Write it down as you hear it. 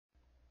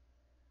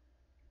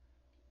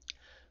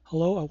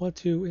Hello, I want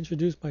to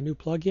introduce my new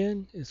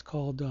plugin. It's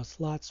called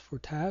Slots for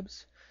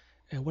Tabs.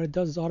 And what it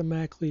does is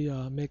automatically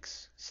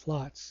makes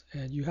slots.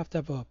 And you have to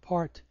have a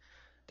part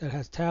that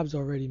has tabs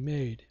already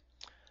made.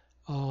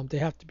 They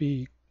have to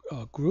be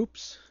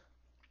groups,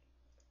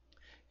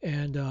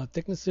 and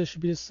thicknesses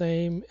should be the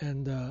same,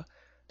 and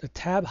the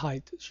tab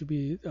height should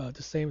be the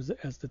same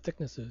as the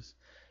thicknesses.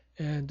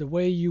 And the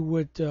way you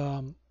would,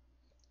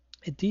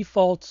 it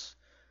defaults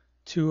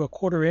to a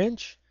 1/4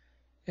 inch.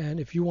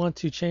 And if you want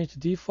to change the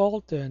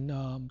default, then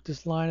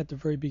this line at the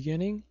very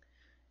beginning,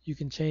 you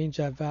can change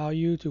that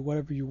value to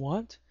whatever you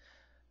want.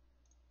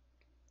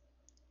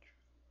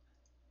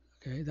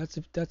 Okay, that's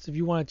if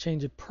you want to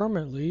change it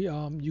permanently.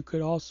 You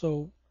could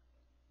also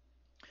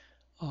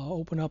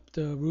open up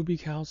the Ruby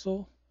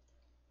console,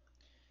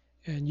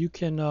 and you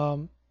can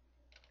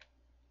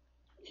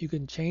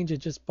change it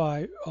just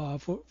by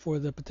for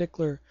the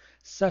particular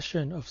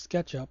session of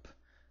SketchUp.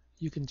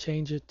 You can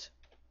change it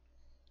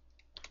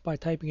by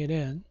typing it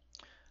in.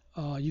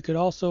 You could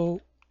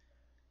also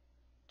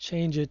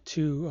change it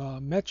to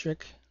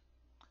metric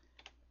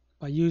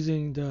by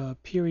using the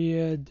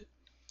period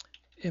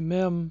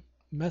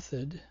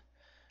method,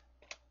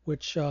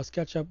 which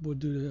SketchUp will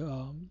do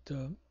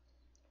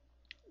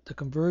the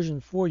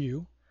conversion for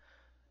you.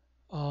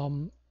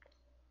 Um,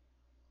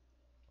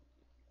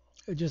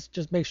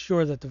 just make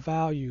sure that the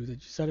value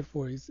that you set it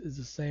for is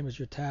the same as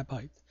your tab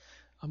height.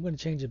 I'm going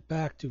to change it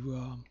back to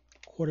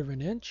 1/4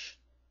 inch,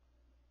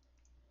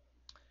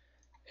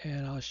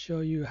 and I'll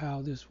show you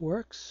how this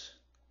works.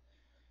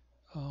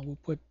 We'll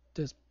put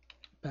this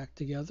back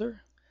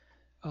together.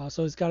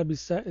 So it's got to be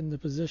set in the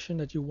position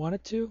that you want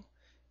it to,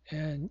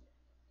 and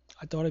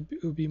I thought it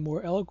would be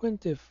more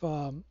eloquent if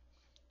the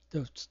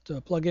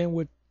plugin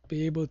would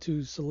be able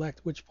to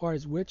select which part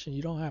is which, and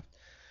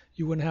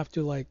you wouldn't have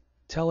to like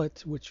tell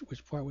it which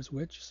part was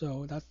which.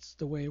 So that's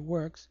the way it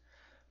works.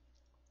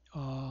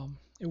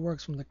 It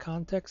works from the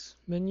context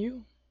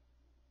menu,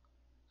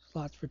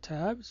 slots for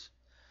tabs,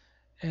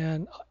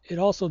 and it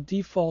also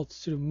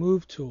defaults to the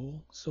move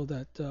tool, so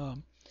that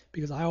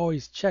because I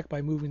always check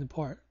by moving the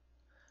part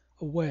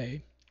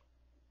away,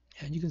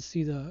 and you can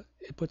see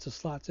it puts the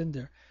slots in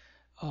there.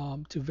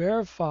 To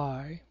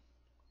verify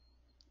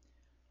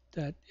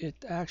that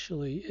it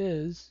actually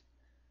is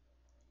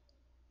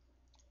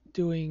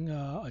doing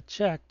a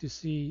check to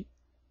see,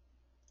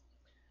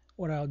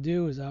 what I'll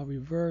do is I'll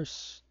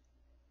reverse.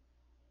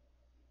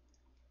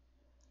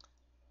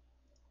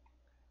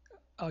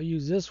 I'll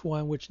use this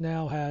one, which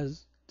now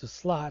has the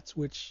slots,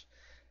 which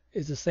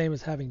is the same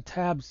as having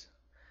tabs,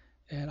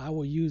 and I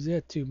will use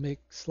it to make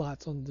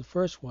slots on the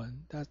first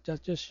one. That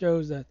just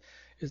shows that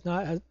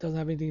doesn't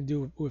have anything to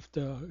do with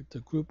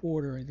the group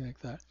order or anything like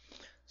that.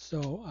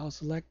 So I'll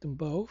select them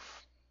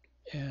both,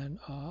 and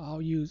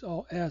I'll use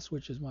Alt S,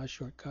 which is my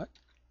shortcut.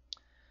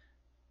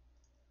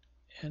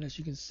 And as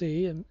you can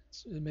see, it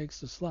makes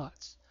the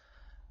slots.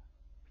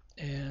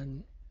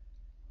 And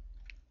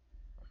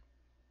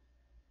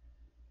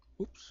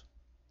oops,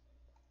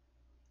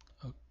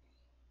 oh,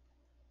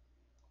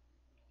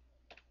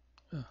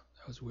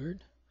 that was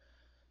weird.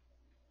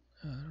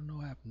 I don't know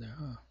what happened there,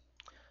 huh?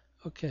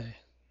 Okay.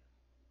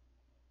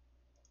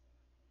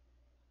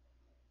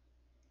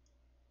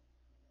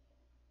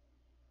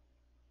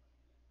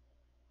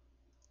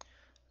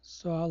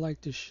 So I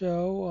like to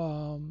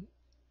show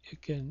you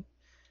can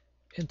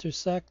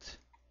intersect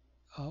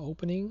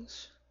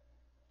openings.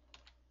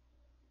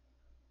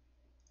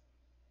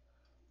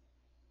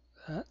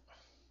 That.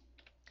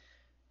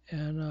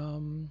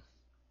 And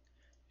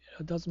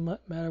it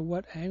doesn't matter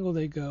what angle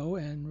they go.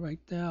 And right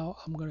now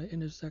I'm going to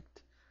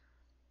intersect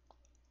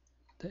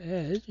the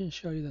edge and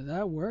show you that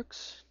that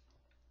works.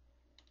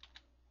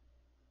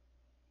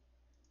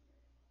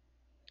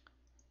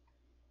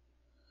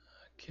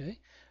 Okay.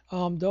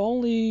 The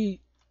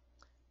only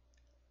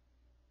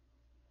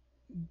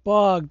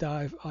bug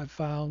that I've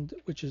found,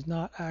 which is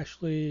not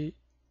actually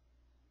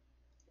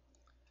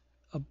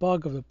a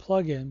bug of the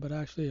plugin, but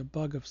actually a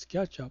bug of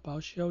SketchUp, I'll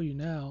show you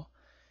now,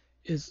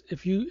 is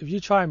if you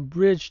try and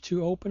bridge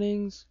two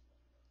openings,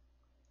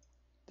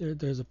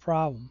 there's a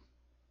problem.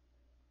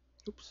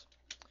 Oops.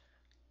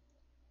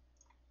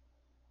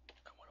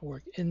 I want to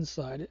work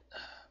inside it.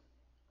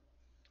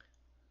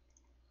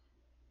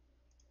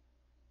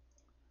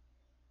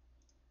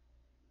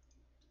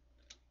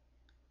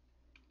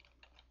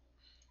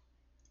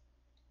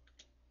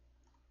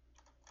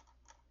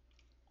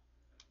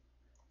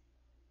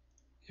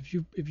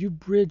 If you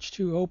bridge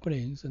two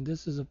openings, and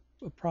this is a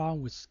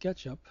problem with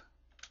SketchUp,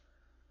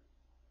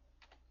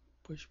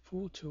 push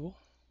pull tool,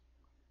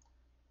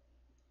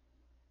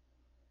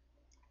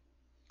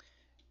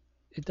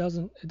 it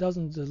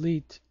doesn't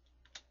delete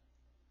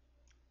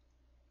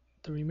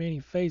the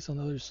remaining face on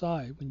the other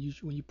side when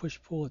you push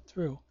pull it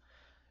through.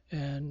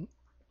 And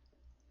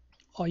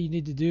all you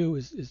need to do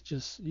is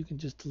just, you can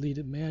just delete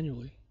it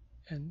manually.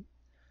 And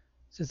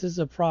since this is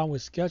a problem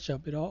with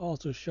SketchUp, it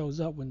also shows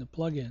up when the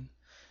plugin,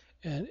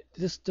 and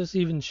this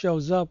even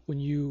shows up when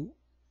you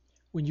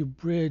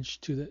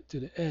bridge to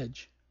the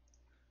edge.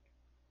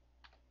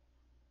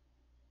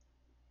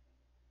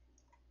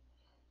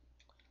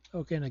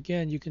 Okay, and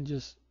again, you can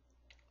just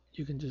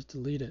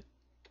delete it,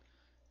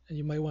 and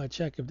you might want to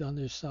check if the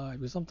underside,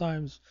 because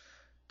sometimes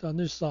the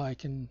underside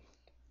can,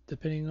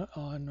 depending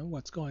on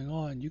what's going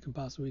on, you can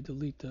possibly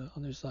delete the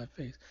underside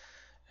face.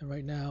 And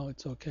right now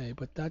it's okay,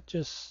 but that's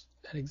just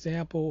an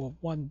example of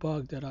one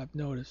bug that I've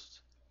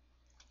noticed.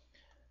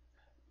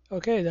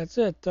 Okay, that's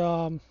it.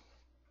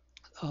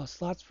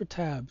 Slots for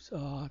tabs.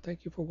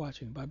 Thank you for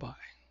watching. Bye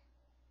bye.